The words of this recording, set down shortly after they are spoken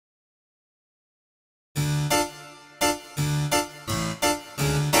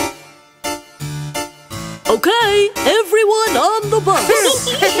Okay, everyone on the bus.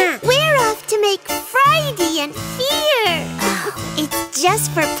 We're off to make Friday and Fear. It's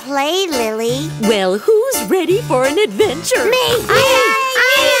just for play, Lily. Well, who's ready for an adventure? Me!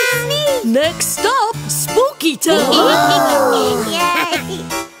 Me! Next stop, Spooky Town. Yay!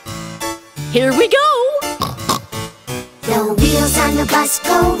 Here we go. The wheels on the bus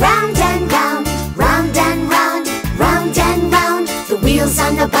go round and round, round and round, round and round. The wheels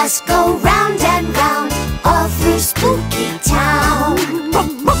on the bus go round and round, all through Spooky Town.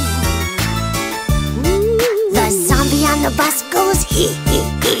 The zombie on the bus goes hee hee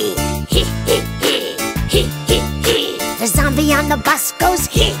hee, hee hee hee, hee hee hee. The zombie on the bus goes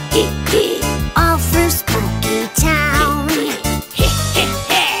hee hee hee, all through Spooky Town.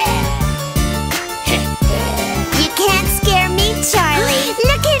 You can't scare me, Charlie.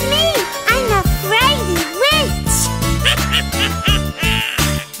 Look at me, I'm a Friday witch.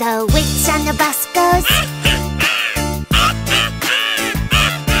 The witch on the bus goes.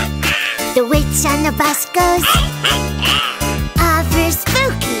 The witch on the bus goes over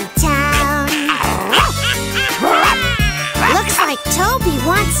Spooky Town. Looks like Toby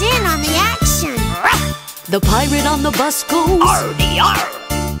wants in on the action. The pirate on the bus goes RDR,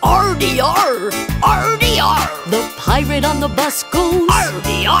 RDR, RDR. The pirate on the bus goes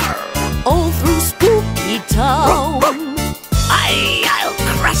RDR. all through Spooky Town. I'll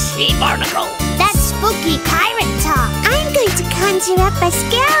crush the barnacle. That's spooky pirate talk. I'm going to conjure up a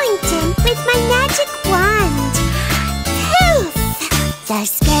skeleton with my magic wand. Poof! The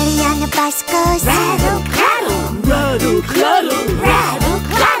skelly on the bus goes rattle, craddle, Rattle, claddle, rattle,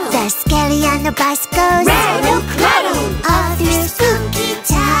 craddle. The skelly on the bus goes rattle, craddle, all through Spooky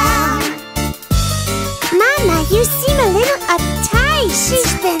Town. Mama, you seem a little uptight.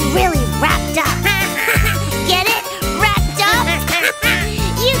 She's been really wrapped up. Get it? Wrapped up?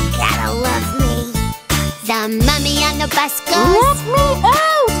 You gotta love me. The mummy on the bus goes Let me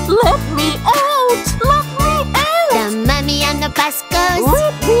out! Let me out! Let me out! The mummy on the bus goes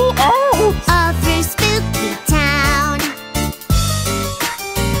Let me out! all through Spooky Town.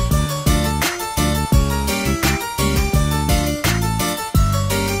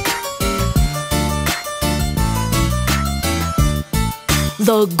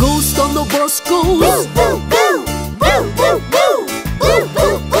 The ghost on the bus goes Boo, boo, boo! Boo, boo, boo! Boo,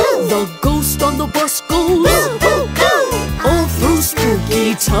 boo, boo! The ghost on the bus goes Boo, boo, boo! all through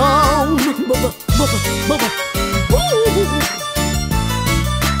Spooky Town. Mama, mama, mama.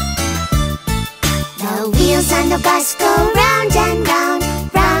 The wheels on the bus go round and round,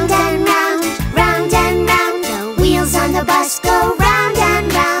 round and round, round and round. The wheels on the bus go round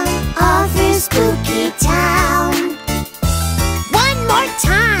and round, all through Spooky Town. One more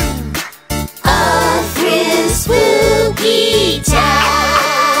time. All through Spooky Town.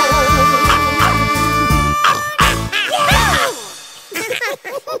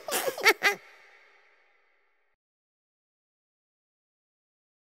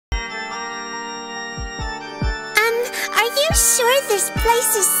 Are you sure this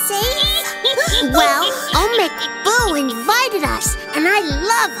place is safe? Well, Omic Boo invited us, and I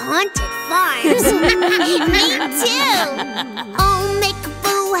love haunted farms. Me too. Omic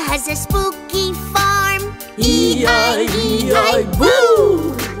Boo has a spooky farm. E-I-E-I-Boo!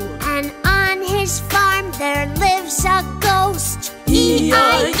 And on his farm there lives a ghost.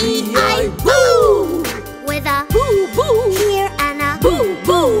 E-I-E-I-Boo! With a Boo, boo! here and a Boo,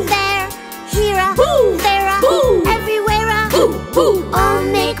 boo! there, here a Boo, there a boo! everywhere a Boo, boo!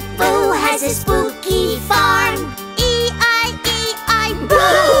 Omic Boo has a spooky farm. E-I-E-I-Boo!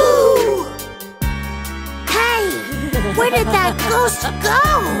 Hey, where did that ghost go?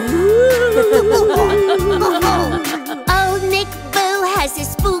 Omic Boo has a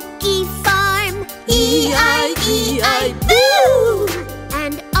spooky farm. E-I-E-I-Boo!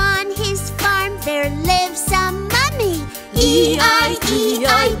 And on his farm there lives a mummy.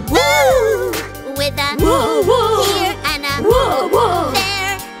 E-I-E-I-Boo! With a Whoa, whoa! here and a Whoa, whoa!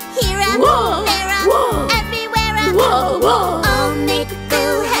 there, here a Whoa, there a whoa! everywhere a Whoa, whoa! Omic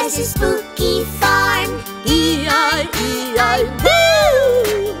Boo has a spooky farm. E-I-E-I-Boo!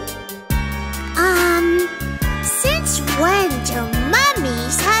 Since when do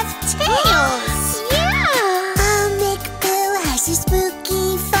mummies have tails? Yeah. Omic Boo has a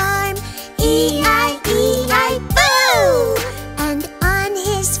spooky farm. E-I-E-I-Boo! And on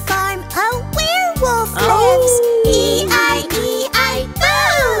his farm a werewolf lives. E-I-E-I-Boo!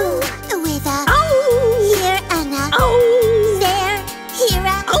 With a here and a there, here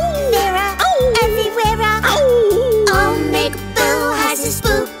a there a everywhere a Omic Boo has a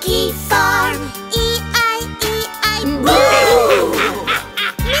spooky farm. E-I-E-I-Boo!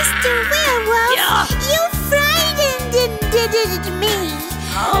 Mr. Werewolf, Yeah. you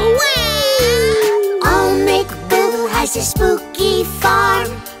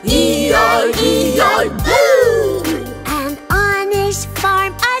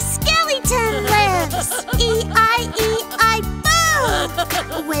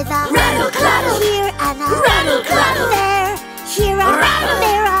here,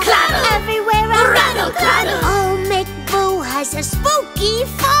 there, everywhere. Rattle, claddle. Oh, McBoo has a spooky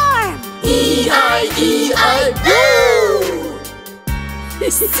farm. E-I-E-I-Boo!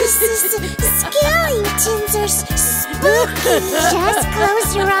 Skellingtons are spooky. Just close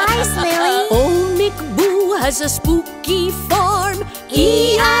your eyes, Lily. Oh, McBoo has a spooky farm.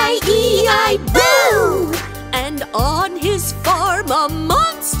 E-I-E-I-Boo! And on his farm a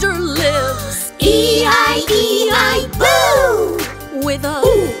monster lives. E-I-E-I-Boo! With a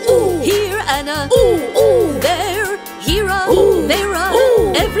ooh. here and a Ooh. there. Here a Ooh. there a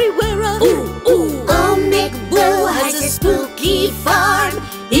Ooh. everywhere a Ooh. Oh, McBoo has a spooky farm.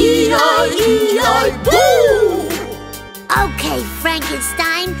 E-I-E-I-Boo! Okay,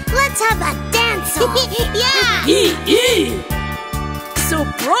 Frankenstein, let's have a dance-off. Yeah! E-E!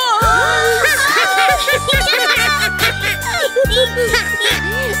 surprise!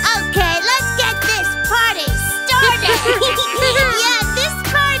 Okay, let's get this party started. Yeah, this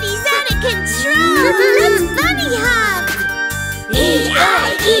party's out of control. Let's bunny hop.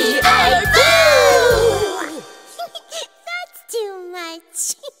 E-I-E-I-Boo! That's too much.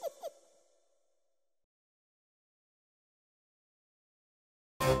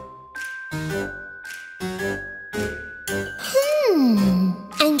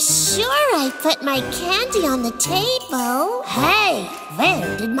 I'm sure I put my candy on the table. Hey,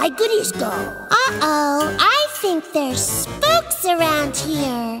 where did my goodies go? Uh-oh, I think there's spooks around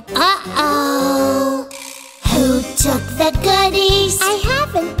here. Uh-oh. Who took the goodies? I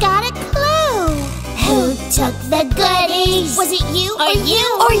haven't got a clue. Who took the goodies? Was it you or you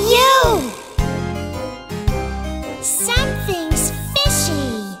or you? Something's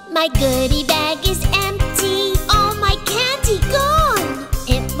fishy. My goodie bag is empty. All my candy gone.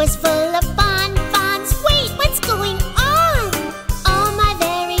 It was full of bonbons. Wait, what's going on? All my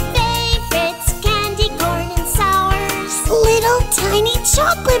very favorites, candy corn and sours, little tiny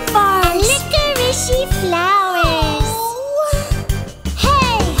chocolate bars, and licorice flowers.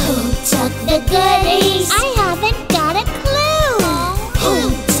 Hey, who took the goodies? I haven't got a clue. Who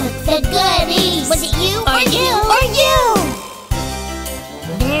took the goodies? Was it you or you or you?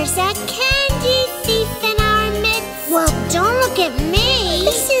 There's a candy thief in our midst. Well, don't look at me.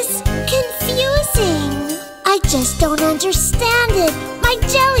 This is confusing. I just don't understand it. My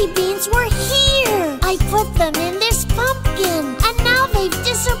jelly beans were here. I put them in this pumpkin, and now they've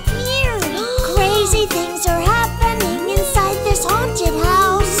disappeared. Crazy things are happening inside this haunted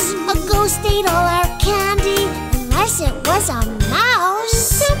house. A ghost ate all our candy, unless it was a mouse.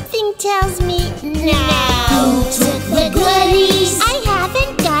 Something tells me no. Who took the goodies? I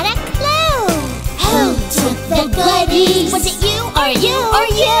haven't got a clue. Who took the goodies? Was it you or you or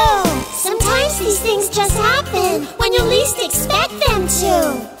you? Sometimes these things just happen when you least expect them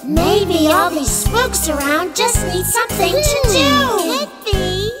to. Maybe all these spooks around just need something to do. Could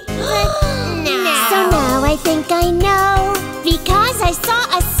be, but no. So now I think I know, because I saw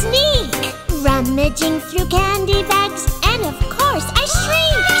a sneak rummaging through candy bags, and of course I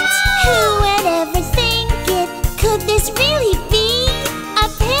shrieked. Who would ever think it? Could this really be a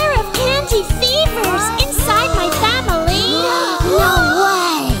pair of candy thievers inside my family? No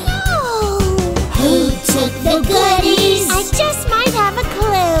way! Who took the goodies? I just might have a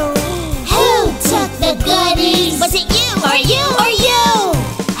clue. Who took the goodies? Was it you or you or you?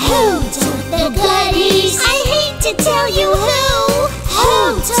 Who took the goodies? I hate to tell you who. Who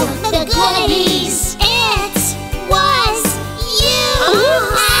took the goodies? It was you.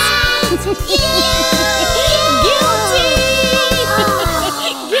 Guilty!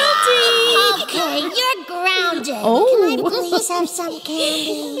 Guilty! Okay, you're grounded. Oh. Can I please have some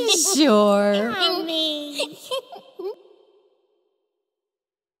candy? Sure. Mommy.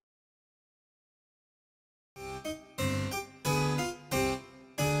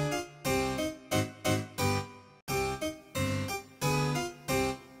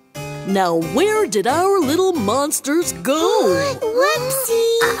 Now where did our little monsters go?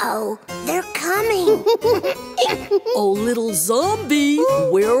 Whoopsie! Uh-oh, they're coming. Oh, little zombie,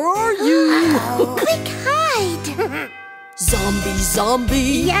 where are you? Quick, hide.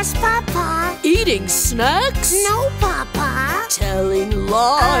 Zombie, Yes, Papa. eating snacks? No, Papa. Telling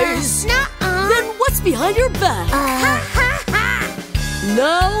lies? Nuh-uh. Then what's behind your back? Ha ha ha!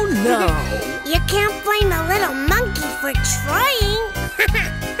 No. You can't blame a little monkey for trying.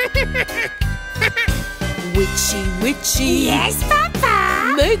 Witchy. Yes,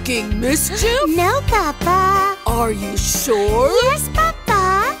 Papa. Making mischief? No, Papa. Are you sure? Yes,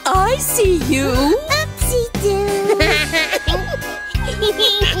 Papa. I see you. Oopsie-doo.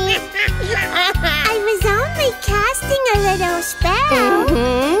 I was only casting a little spell.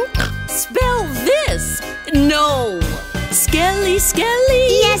 Spell this. No. Scare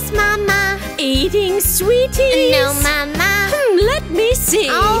sweeties? No, Mama. Let me see.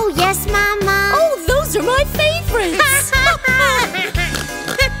 Oh, yes, Mama. Oh, those are my favorites.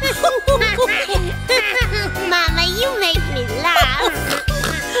 Mama, you make me laugh.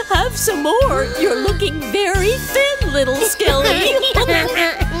 Have some more. You're looking very thin, little Skelly.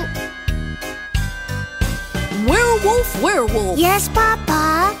 Werewolf, werewolf. Yes,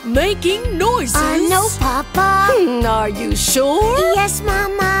 Papa. Making noises. No, Papa. Are you sure? Yes,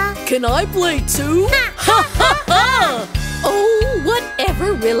 Mama. Can I play too? Ha ha ha! Oh,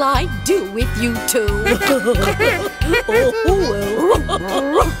 whatever will I do with you two? Oh,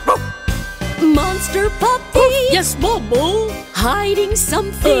 well. Monster puppy. Yes, Mama. Hiding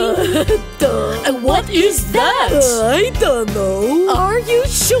something. What is that? I don't know. Are you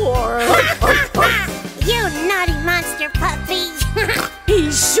sure? You naughty monster puppy.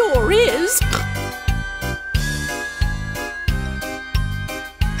 He sure is.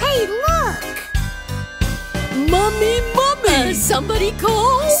 Hey, look. Mummy, mummy! Somebody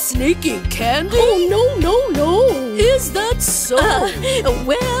call? Sneaking candy? Oh, no. Is that so?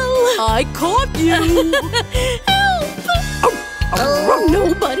 Well, I caught you. Help!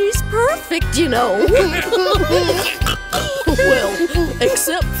 Nobody's perfect, you know. Well,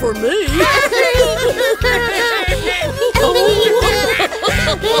 except for me.